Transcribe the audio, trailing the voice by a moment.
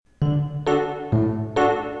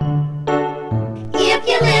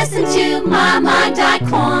listen to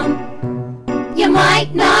mama.com. You might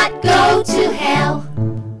not go to hell.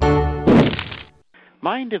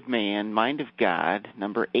 Mind of Man, Mind of God,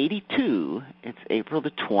 number 82. It's April the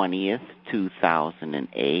 20th,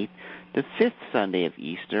 2008, the 5th Sunday of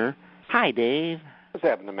Easter. Hi, Dave. What's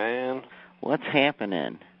happening, man? What's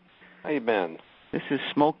happening? How you been? This is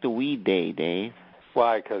Smoke the Weed Day, Dave.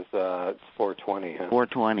 Why? Because it's 420, huh?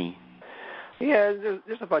 420. Yeah,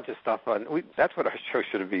 there's a bunch of stuff on. That's what our show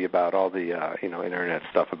should be about. All the internet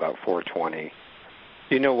stuff about 420.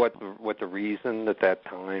 Do you know what the reason that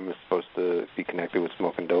time is supposed to be connected with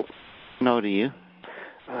smoking dope? No, do you?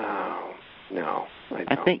 Oh, no, I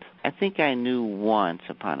don't. I think I knew once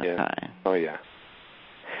upon a time. Oh yeah.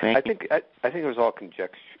 I think it was all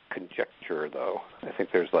conjecture though. I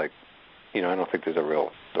think there's I don't think there's a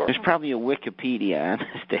real story. There's probably a Wikipedia on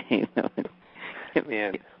this day.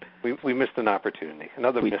 Man, we missed an opportunity.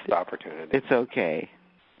 Another missed opportunity. It's okay.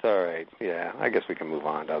 It's all right. Yeah, I guess we can move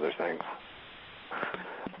on to other things.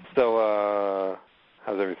 So,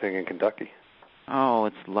 how's everything in Kentucky? Oh,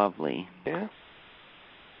 it's lovely. Yeah?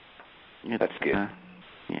 That's good.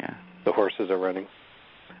 Yeah. The horses are running?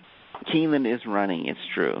 Keeneland is running, it's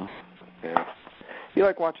true. Yeah. You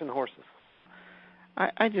like watching the horses?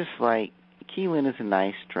 I just like, Keeneland is a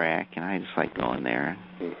nice track, and I just like going there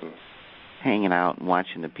and hanging out and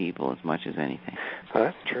watching the people as much as anything. Oh,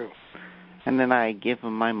 that's true. And then I give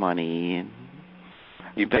them my money and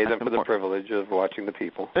you pay them for the privilege of watching the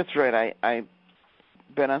people. That's right. I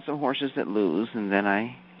bet on some horses that lose, and then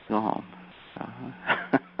I go home.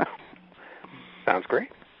 Sounds great.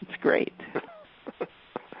 It's great.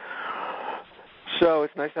 So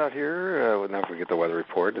it's nice out here. We'll never forget the weather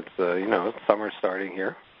report. It's summer's starting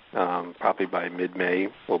here. Probably by mid-May,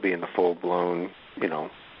 we'll be in the full-blown,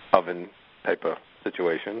 oven type of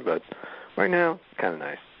situation. But right now, kind of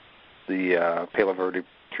nice. The Palo Verde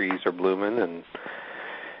trees are blooming,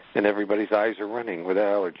 and everybody's eyes are running with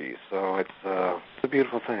allergies. So it's a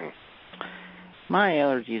beautiful thing. My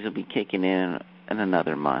allergies will be kicking in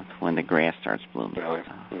another month when the grass starts blooming. Really?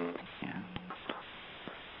 So, yeah.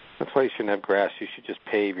 That's why you shouldn't have grass. You should just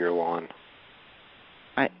pave your lawn.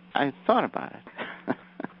 I thought about it.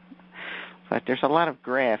 But there's a lot of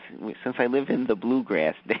grass. Since I live in the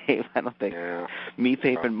bluegrass, Dave, I don't think me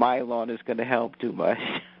paving my lawn is going to help too much.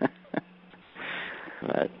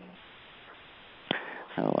 But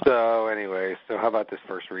so anyway, how about this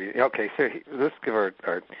first reading? Okay, so let's give our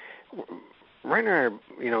Rainer and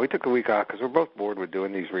I, we took a week off because we're both bored with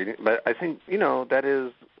doing these readings. But I think, that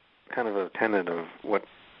is kind of a tenet of what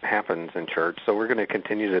happens in church. So we're going to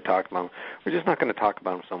continue to talk about them. We're just not going to talk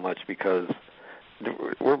about them so much because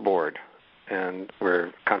we're bored, and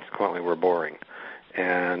we're boring.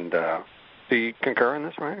 And do you concur in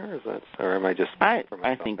this, Rainer? Or am I just I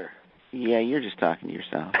think there? Yeah, you're just talking to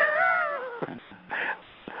yourself.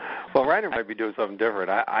 Well, Rainer might be doing something different.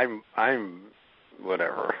 I'm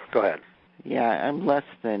whatever. Go ahead. Yeah, I'm less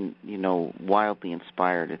than, wildly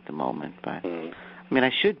inspired at the moment. But, I mean, I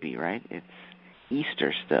should be, right? It's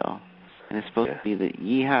Easter still. And it's supposed to be the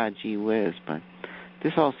yeehaw, gee whiz. But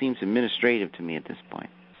this all seems administrative to me at this point.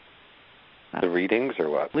 The readings or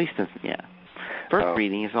what? At least, first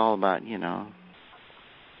reading is all about,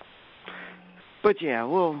 But, yeah,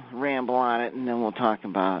 we'll ramble on it, and then we'll talk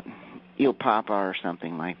about Il Papa or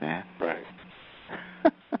something like that. Right.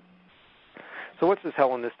 So what's this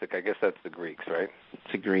Hellenistic? I guess that's the Greeks, right?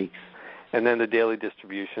 It's the Greeks. And then the daily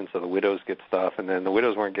distribution, so the widows get stuff, and then the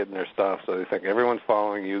widows weren't getting their stuff, so they think everyone's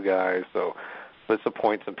following you guys, so let's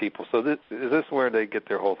appoint some people. So is this where they get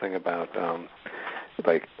their whole thing about,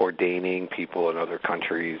 ordaining people in other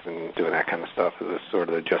countries and doing that kind of stuff? Is this sort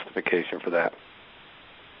of the justification for that?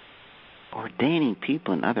 Ordaining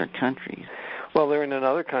people in other countries? Well, they're in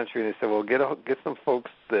another country, and they said, well, get some folks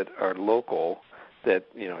that are local, that,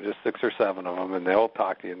 just 6 or 7 of them, and they'll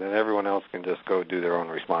talk to you, and then everyone else can just go do their own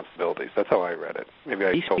responsibilities. That's how I read it.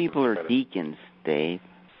 These people are deacons, Dave.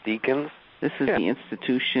 Deacons? This is the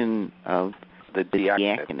institution of the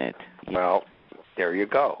diaconate. Well, there you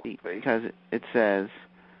go. Because it says,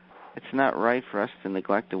 it's not right for us to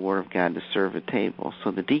neglect the Word of God to serve a table.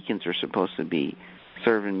 So the deacons are supposed to be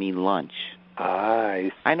serving me lunch.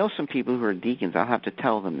 I know some people who are deacons. I'll have to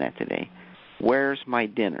tell them that today. Where's my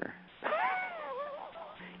dinner?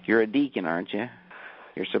 You're a deacon, aren't you?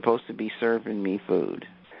 You're supposed to be serving me food.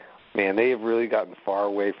 Man, they have really gotten far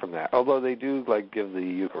away from that. Although they do, give the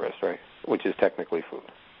Eucharist, right? Which is technically food.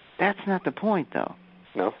 That's not the point, though.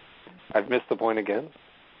 No? I've missed the point again?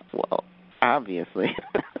 Well, obviously.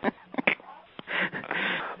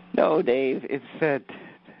 No, Dave, it's that...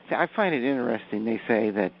 I find it interesting. They say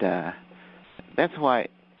that that's why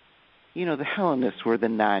the Hellenists were the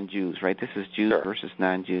non-Jews, right? This is Jews versus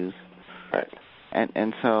non-Jews. Right.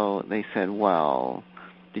 And so they said, well,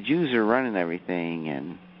 the Jews are running everything,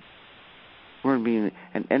 and we're being,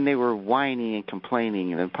 and they were whining and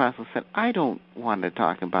complaining, and the apostles said, I don't want to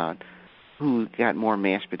talk about who got more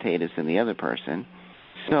mashed potatoes than the other person.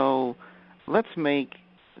 So let's make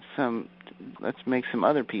some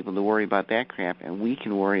other people to worry about that crap, and we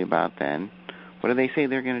can worry about then. What do they say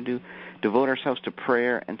they're going to do? Devote ourselves to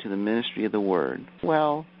prayer and to the ministry of the word.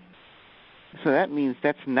 Well, so that means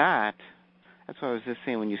that's what I was just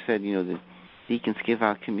saying when you said, the deacons give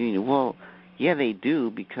out communion. Well, yeah, they do,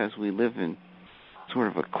 because we live in sort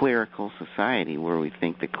of a clerical society where we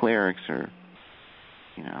think the clerics are,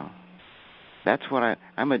 that's what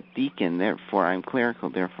I'm a deacon, therefore I'm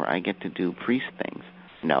clerical, therefore I get to do priest things.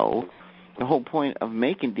 No. The whole point of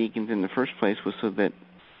making deacons in the first place was so that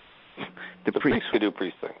the priests could do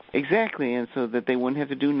priest things. Exactly, and so that they wouldn't have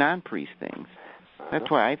to do non-priest things. That's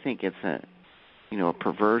why I think it's a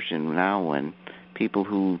perversion now when people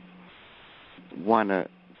who want to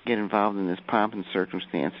get involved in this pomp and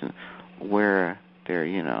circumstance and wear their,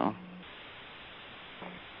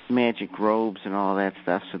 magic robes and all that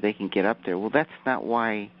stuff so they can get up there. Well, that's not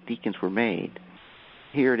why deacons were made.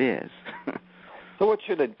 Here it is. So what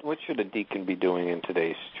should a deacon be doing in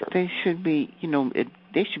today's church? They should be,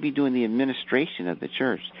 they should be doing the administration of the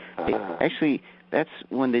church. Actually, that's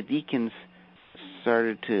when the deacons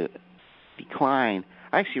started to decline.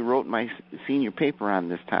 I actually wrote my senior paper on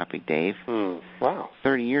this topic, Dave. Wow.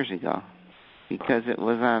 30 years ago, because it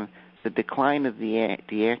was on the decline of the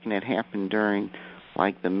diaconate happened during,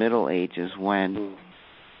 the Middle Ages when,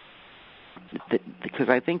 because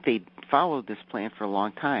I think they followed this plan for a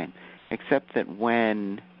long time, except that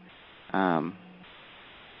when the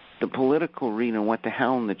political arena went to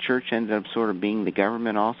hell and the church ended up sort of being the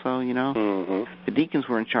government also, the deacons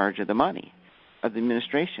were in charge of the money, of the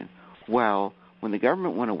administration. Well, when the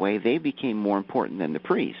government went away, they became more important than the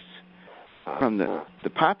priests from the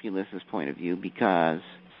populace's point of view because,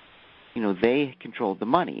 they controlled the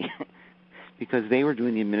money because they were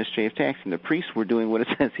doing the administrative tax, and the priests were doing what it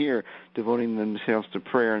says here, devoting themselves to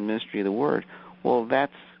prayer and ministry of the word. Well,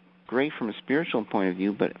 that's great from a spiritual point of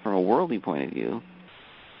view, but from a worldly point of view,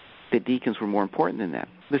 the deacons were more important than them.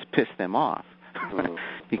 This pissed them off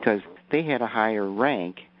because they had a higher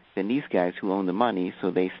rank than these guys who owned the money,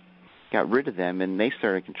 so they got rid of them, and they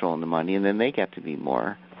started controlling the money, and then they got to be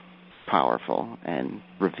more powerful and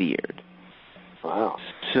revered. Wow.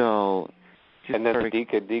 So, and then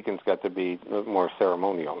the deacons got to be more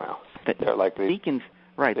ceremonial now. They're like the deacons,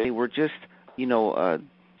 right? They were just, a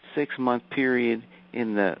 6-month period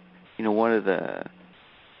in the, one of the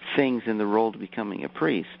things in the role to becoming a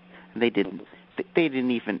priest. And they didn't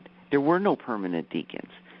even. There were no permanent deacons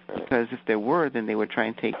because if there were, then they would try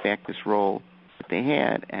and take back this role that they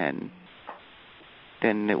had, and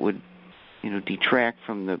then it would, detract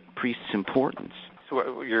from the priest's importance.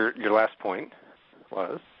 So your last point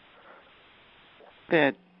was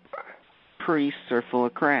that priests are full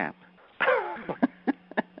of crap.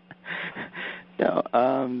 No,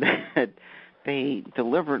 that they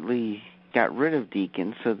deliberately got rid of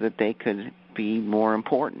deacons so that they could be more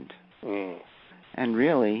important. And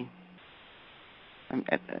really, and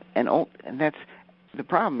that's the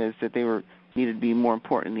problem is that they needed to be more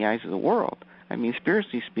important in the eyes of the world. I mean,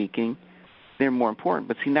 spiritually speaking, they're more important.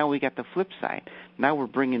 But see, now we got the flip side. Now we're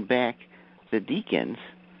bringing back the deacons,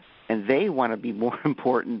 and they want to be more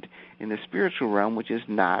important in the spiritual realm, which is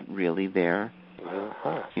not really their,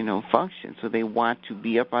 function. So they want to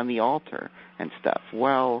be up on the altar and stuff.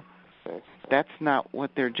 Well, that's not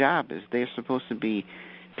what their job is. They're supposed to be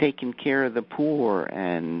taking care of the poor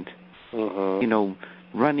and,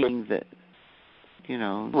 running the,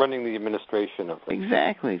 running the administration of things.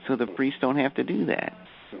 Exactly. So the priests don't have to do that.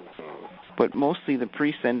 But mostly the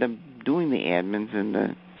priests end up doing the admins, and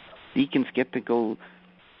the deacons get to go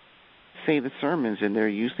say the sermons, and they're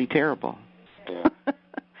usually terrible. Yeah.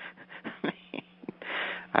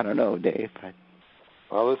 I don't know, Dave. But...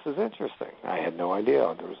 Well, this is interesting. I had no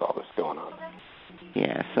idea there was all this going on.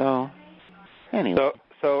 Yeah, so anyway.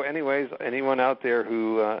 So anyways, anyone out there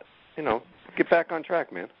who, get back on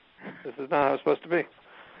track, man. This is not how it's supposed to be.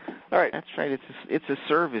 All right. That's right. It's a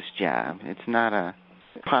service job. It's not a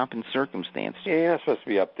pomp and circumstance. Yeah, you're not supposed to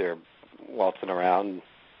be up there waltzing around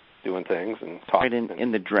doing things and talking. Right,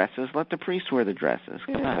 in the dresses. Let the priests wear the dresses.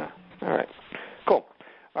 Come on. All right. Cool.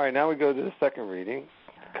 All right, now we go to the second reading.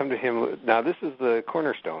 Come to him. Now, this is the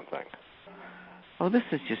cornerstone thing. Oh, this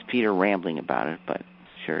is just Peter rambling about it, but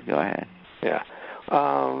sure, go ahead. Yeah.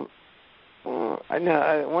 I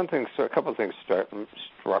know. A couple of things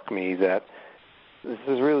struck me that this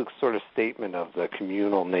is really sort of statement of the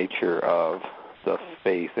communal nature of the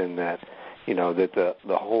faith, in that, that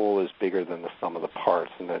the whole is bigger than the sum of the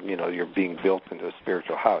parts, and that, you're being built into a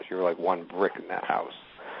spiritual house. You're like one brick in that house.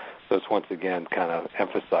 So it's once again kind of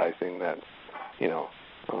emphasizing that,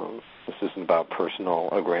 this isn't about personal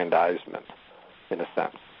aggrandizement, in a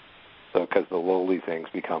sense. So because the lowly things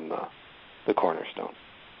become the cornerstone.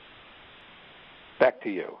 Back to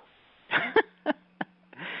you.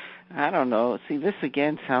 I don't know. See, this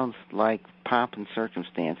again sounds like pomp and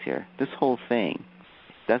circumstance here. This whole thing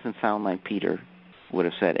doesn't sound like Peter would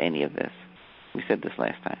have said any of this. We said this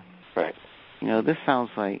last time. Right. This sounds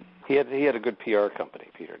like... He had a good PR company,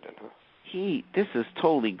 Peter, didn't he? This is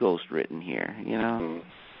totally ghost-written here,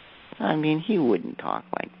 I mean, he wouldn't talk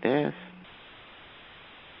like this.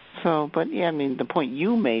 So, but yeah, I mean, the point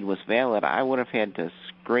you made was valid. I would have had to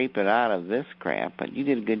scrape it out of this crap, but you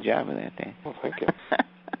did a good job of that, Dave. Well, thank you.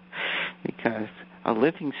 Because a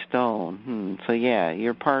living stone. So yeah,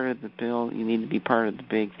 you're part of the bill. You need to be part of the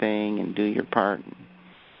big thing and do your part and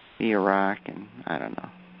be a rock. And I don't know.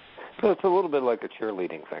 So it's a little bit like a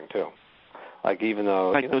cheerleading thing too. Like even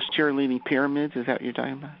though those cheerleading pyramids. Is that what you're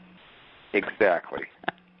talking about? Exactly.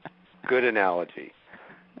 Good analogy.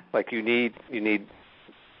 Like you need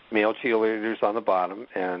male cheerleaders on the bottom,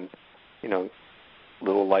 and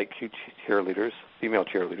little light cute cheerleaders, female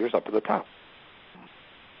cheerleaders up at the top.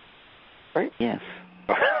 Right? Yes.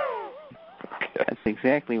 Okay. That's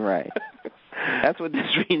exactly right. That's what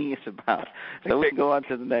this reading is about. So we can go on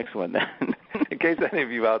to the next one then. In case any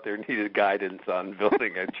of you out there needed guidance on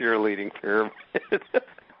building a cheerleading pyramid,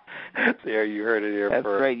 there, you heard it here That's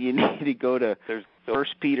first. Right. You need to go to 1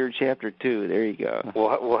 Peter chapter 2. There you go.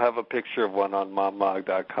 We'll have a picture of one on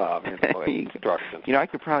mommog.com. Instructions. I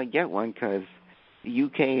could probably get one because the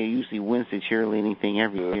UK usually wins the cheerleading thing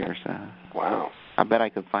every year. So wow. I bet I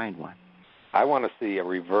could find one. I want to see a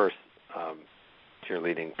reverse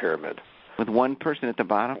cheerleading pyramid. With one person at the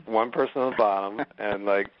bottom? One person at the bottom, and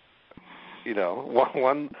one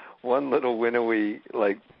little winnowy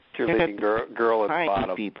cheerleading girl at the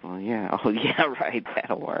bottom. People, yeah. Oh, yeah, right.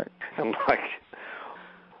 That'll work. And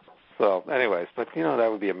so, anyways, but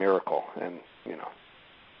that would be a miracle, and it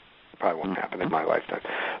probably won't happen in my lifetime.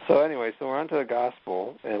 So, anyway, we're on to the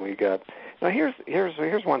gospel, and we got here's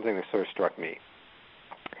one thing that sort of struck me.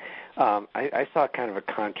 I saw kind of a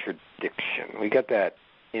contradiction. We got that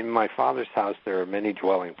in my Father's house there are many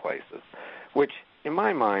dwelling places, which in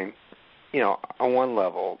my mind, on one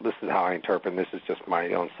level, this is how I interpret, and this is just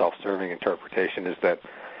my own self-serving interpretation, is that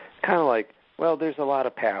kind of like, well, there's a lot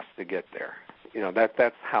of paths to get there.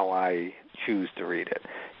 That's how I choose to read it.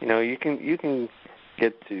 You can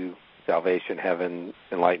get to salvation, heaven,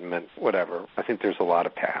 enlightenment, whatever. I think there's a lot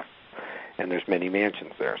of paths. And there's many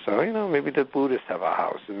mansions there. So, maybe the Buddhists have a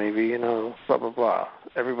house, and maybe, blah, blah, blah.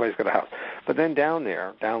 Everybody's got a house. But then down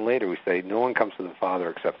later, we say, no one comes to the Father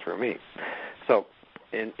except through me. So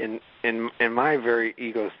in my very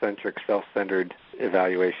egocentric, self-centered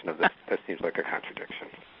evaluation of this, that seems like a contradiction.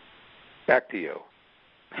 Back to you.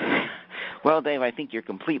 Well, Dave, I think you're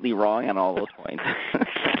completely wrong on all those points.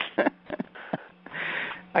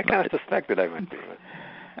 I kind of suspected I might be.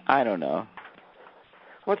 I don't know.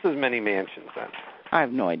 What's as many mansions then? I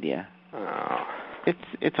have no idea. Oh.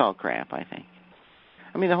 It's all crap, I think.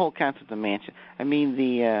 I mean, the whole concept of mansion. I mean,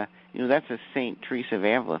 that's a St. Teresa of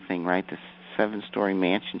Avila thing, right? The 7-story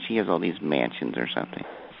mansion. She has all these mansions or something.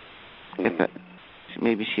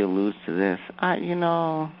 Maybe she alludes to this. I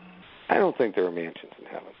don't think there are mansions in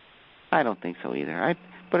heaven. I don't think so either.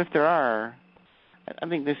 But if there are, I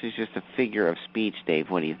think this is just a figure of speech,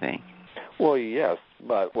 Dave. What do you think? Well, yes,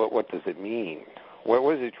 but what does it mean? What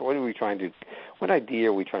are we trying to? What idea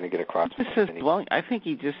are we trying to get across? I think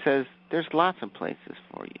he just says there's lots of places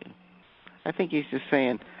for you. I think he's just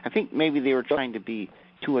saying. I think maybe they were trying to be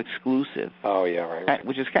too exclusive. Oh yeah, right.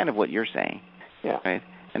 Which is kind of what you're saying. Yeah. Right.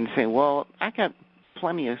 And say, well, I got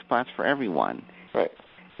plenty of spots for everyone. Right.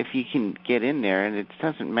 If you can get in there, and it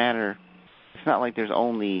doesn't matter. It's not like there's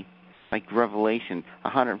only like Revelation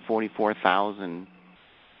 144,000.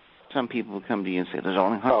 Some people will come to you and say, there's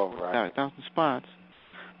only 100,000 spots.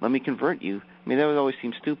 Let me convert you. I mean, that would always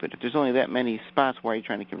seem stupid. If there's only that many spots, why are you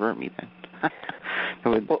trying to convert me then?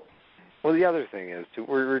 Well, the other thing is,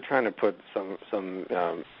 we're trying to put some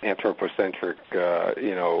anthropocentric,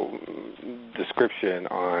 description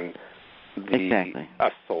on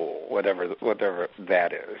a soul, whatever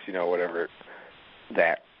that is, whatever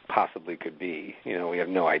that possibly could be. We have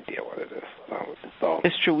no idea what it is. So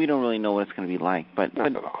it's true. We don't really know what it's going to be like, but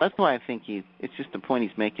that's why I think it's just the point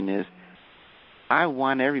he's making is, I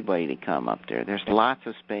want everybody to come up there. There's lots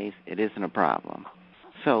of space. It isn't a problem.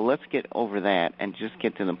 So let's get over that and just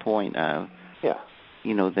get to the point of, that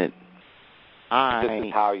this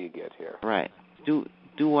is how you get here. Right. Do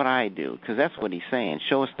what I do, because that's what he's saying.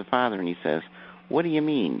 Show us the Father, and he says, what do you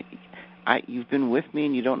mean? You've been with me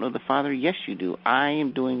and you don't know the Father? Yes, you do. I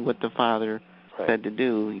am doing what the Father said to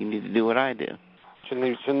do. You need to do what I do.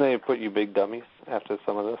 Shouldn't they have put you big dummies after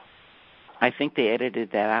some of this? I think they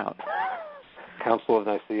edited that out. Council of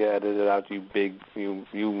Nicaea edited out,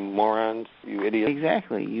 you morons, you idiots.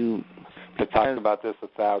 Exactly. They talked about this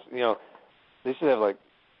 1,000. They should have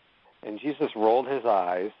and Jesus rolled his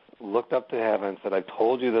eyes, looked up to heaven, and said, "I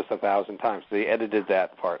told you this 1,000 times." They edited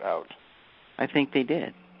that part out. I think they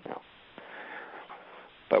did.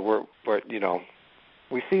 But we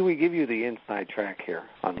give you the inside track here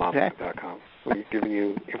on MomSuck.com. We're giving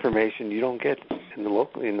you information you don't get in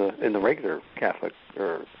the regular Catholic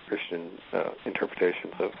or Christian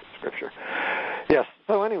interpretations of Scripture. Yes.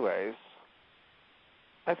 So, anyways,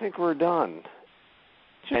 I think we're done.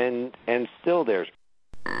 And still, there's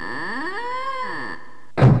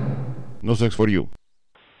no sex for you.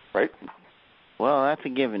 Right. Well, that's a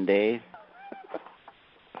given, Dave.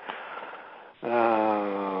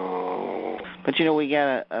 But, we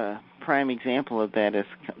got a prime example of that is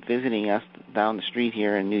visiting us down the street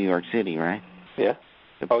here in New York City, right? Yeah.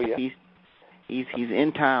 He's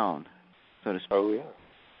in town, so to speak. Oh, yeah.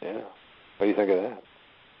 Yeah. What do you think of that?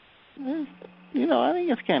 I think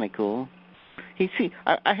it's kind of cool.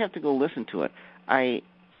 I have to go listen to it. I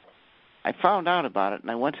found out about it,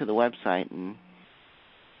 and I went to the website, and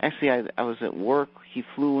actually I was at work. He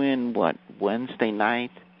flew in, Wednesday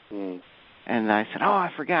night? And I said,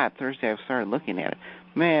 I forgot. Thursday I started looking at it.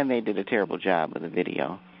 Man, they did a terrible job with the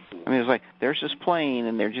video. I mean, it was like, there's this plane,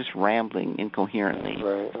 and they're just rambling incoherently.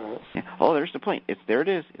 Right. Yeah. Oh, there's the plane. There it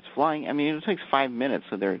is. It's flying. I mean, it takes 5 minutes,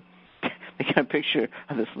 so they got a picture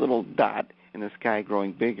of this little dot in the sky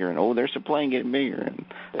growing bigger, and, there's the plane getting bigger. And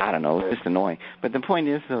I don't know. It's just annoying. But the point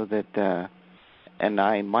is, though, that, and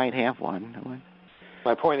I might have one.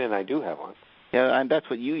 My point is I do have one. Yeah, that's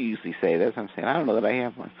what you usually say. That's what I'm saying. I don't know that I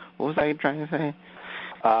have one. What was I trying to say?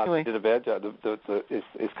 Anyway. Did a bad job.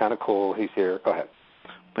 It's kind of cool. He's here. Go ahead.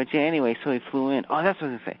 But yeah, anyway, so he flew in. Oh, that's what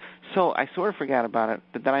I was going to say. So I sort of forgot about it,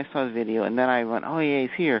 but then I saw the video, and then I went, oh, yeah,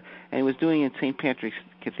 he's here. And he was doing it in St. Patrick's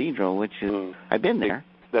Cathedral, which is, I've been there.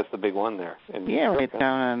 That's the big one there. Right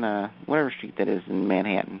down on whatever street that is in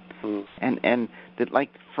Manhattan. And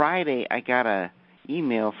Friday, I got a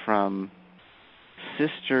email from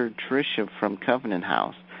Sister Tricia from Covenant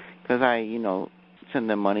House, because I, send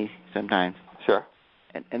them money sometimes. Sure.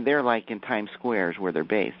 And they're in Times Square is where they're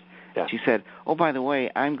based. Yeah. She said, oh, by the way,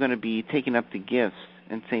 I'm going to be taking up the gifts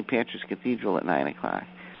in St. Patrick's Cathedral at 9 o'clock.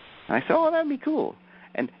 And I said, oh, that'd be cool.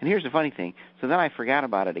 And here's the funny thing. So then I forgot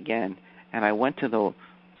about it again, and I went to the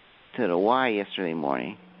Y yesterday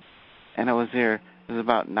morning, and I was there. It was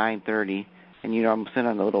about 9:30, and, I'm sitting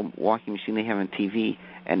on the little walking machine they have on TV,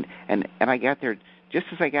 and I got there. Just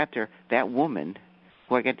as I got there, that woman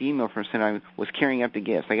who I got the email from said I was carrying up the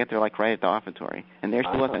gifts. I got there right at the offertory, and there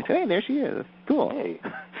she was. I said, hey, there she is. Cool. Hey,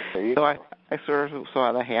 there you go. So I sort of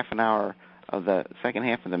saw the half an hour of the second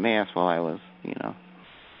half of the Mass while I was,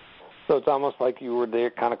 So it's almost like you were there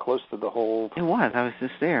kind of close to the whole... It was. I was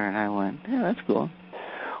just there, and I went, yeah, that's cool.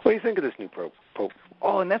 What do you think of this new Pope?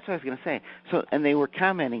 Oh, and that's what I was going to say. So, and they were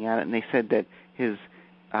commenting on it, and they said that his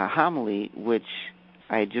homily, which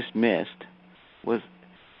I had just missed, was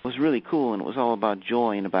really cool, and it was all about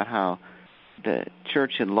joy and about how the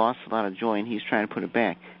church had lost a lot of joy, and he's trying to put it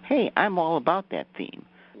back. Hey, I'm all about that theme.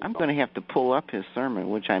 I'm going to have to pull up his sermon,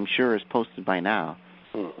 which I'm sure is posted by now,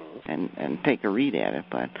 and take a read at it.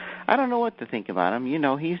 But I don't know what to think about him.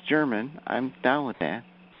 He's German. I'm down with that.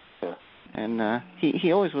 Yeah. And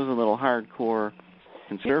he always was a little hardcore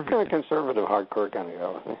conservative. He's kind of conservative, hardcore kind of guy,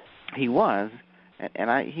 wasn't he? He was,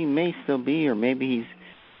 and he may still be, or maybe he's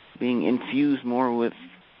being infused more with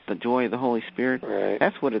the joy of the Holy Spirit. Right.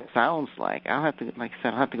 That's what it sounds like. I'll have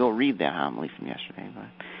to go read that homily from yesterday.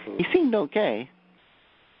 But he seemed okay.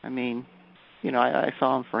 I mean, I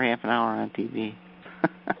saw him for half an hour on TV.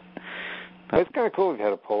 It's kind of cool. We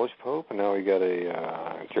had a Polish Pope, and now we got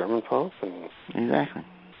a German Pope. And exactly.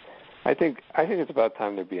 I think it's about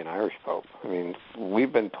time there be an Irish Pope. I mean,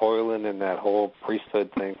 we've been toiling in that whole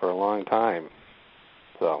priesthood thing for a long time.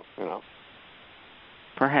 So,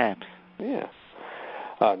 Perhaps. Yeah.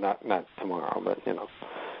 Not tomorrow, but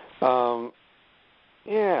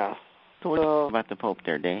yeah. So what do you think about the Pope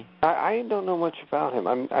there, Dave? I don't know much about him.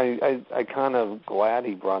 I kind of glad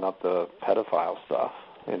he brought up the pedophile stuff.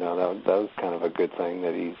 That was kind of a good thing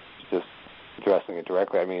that he's just addressing it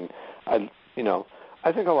directly. I mean, I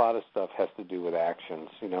think a lot of stuff has to do with actions.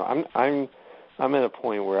 I'm I'm at a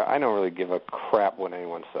point where I don't really give a crap what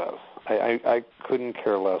anyone says. I couldn't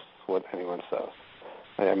care less what anyone says.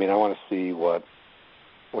 I mean, I want to see what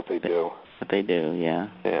they do. What they do, yeah.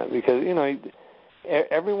 Yeah, because,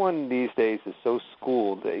 everyone these days is so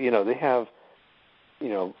schooled. They have,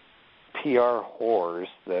 PR whores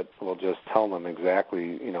that will just tell them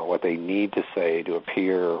exactly, what they need to say to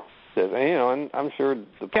appear. And I'm sure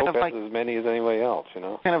the Pope has as many as anybody else,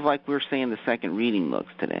 Kind of like we're saying the second reading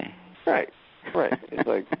looks today. Right. It's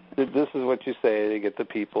like, this is what you say to get the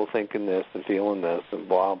people thinking this and feeling this and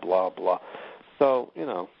blah, blah, blah. So,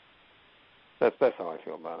 that's how I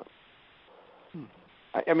feel about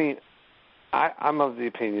it. I mean, I'm of the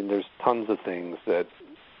opinion there's tons of things that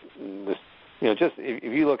this, just if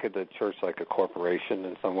you look at the church like a corporation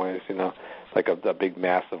in some ways, like a big,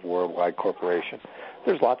 massive worldwide corporation,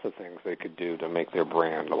 there's lots of things they could do to make their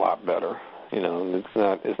brand a lot better.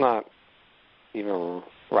 It's not even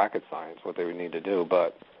rocket science what they would need to do.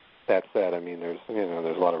 But that said, I mean, there's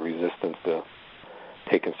a lot of resistance to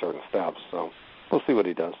taking certain steps. So we'll see what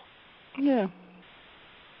he does. Yeah.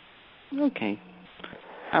 Okay.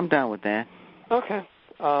 I'm down with that. Okay.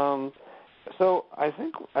 So I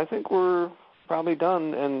think we're probably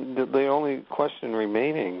done, and the only question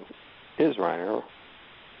remaining is, Reiner,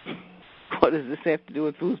 what does this have to do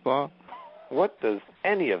with foosball? What does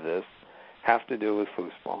any of this have to do with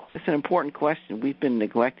foosball? It's an important question. We've been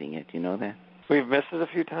neglecting it. You know that? We've missed it a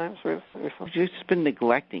few times. We've just been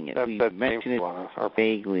neglecting it. We've mentioned it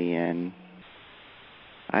vaguely, and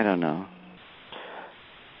I don't know.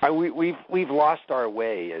 We've lost our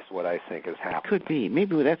way, is what I think has happened. Could be.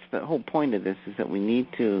 Maybe that's the whole point of this, is that we need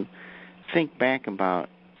to think back about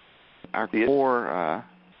our core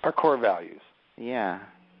values. Yeah.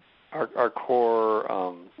 Our core.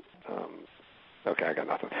 Okay, I got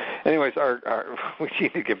nothing. Anyways, we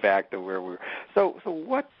need to get back to where we were. So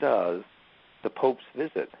what does the Pope's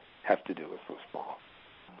visit have to do with foosball?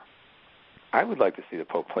 I would like to see the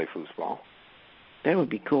Pope play foosball. That would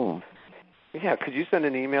be cool. Yeah, could you send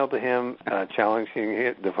an email to him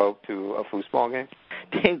challenging the Pope to a foosball game?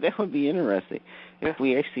 Dave, that would be interesting. Yeah. If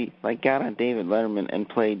we actually got on David Letterman and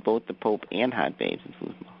played both the Pope and Hot Babes in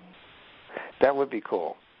foosball. That would be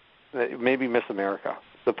cool. Maybe Miss America.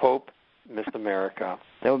 The Pope, Miss America.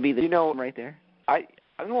 That would be the right there. I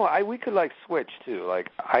don't know. We could switch too.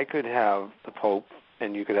 I could have the Pope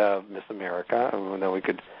and you could have Miss America, and then we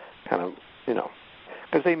could kind of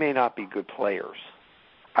because they may not be good players.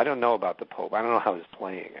 I don't know about the Pope. I don't know how his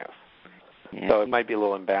playing is. Yeah. So it might be a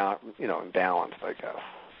little imbalanced, I guess.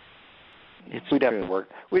 We'd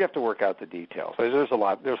have to work out the details. There's a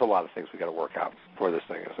lot of things we got to work out before this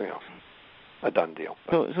thing is a done deal.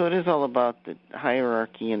 So it is all about the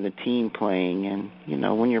hierarchy and the team playing, and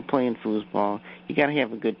when you're playing foosball, you got to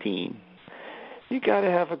have a good team. You got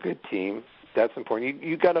to have a good team. That's important.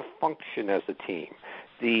 You got to function as a team.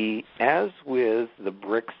 As with the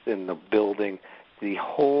bricks in the building, the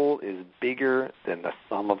whole is bigger than the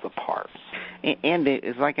sum of the parts. And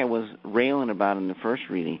it's like I was railing about in the first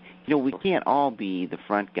reading. We can't all be the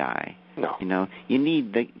front guy. No. You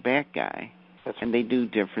need the back guy. That's and they do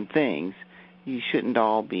different things. You shouldn't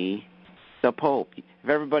all be the Pope. If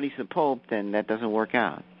everybody's the Pope, then that doesn't work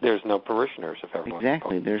out. There's no parishioners if everyone's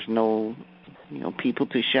Exactly. the Pope. There's no, people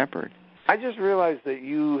to shepherd. I just realized that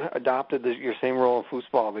you adopted your same role in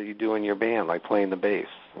foosball that you do in your band, like playing the bass.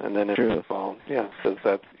 And then in foosball,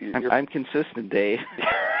 I'm consistent, Dave.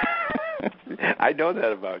 I know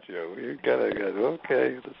that about you. You gotta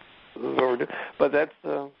okay. This is what we're doing. But that's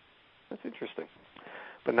interesting,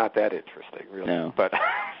 but not that interesting, really. No. But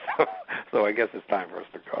so I guess it's time for us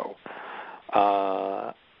to go.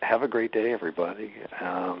 Have a great day, everybody,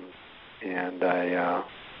 and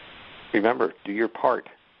remember, do your part.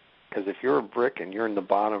 Because if you're a brick and you're in the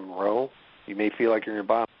bottom row, you may feel like you're in your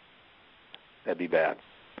bottom. That'd be bad.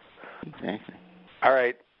 Exactly. All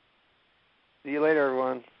right. See you later,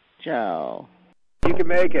 everyone. Ciao. You can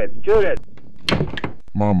make it. Shoot it.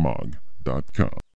 Mommog.com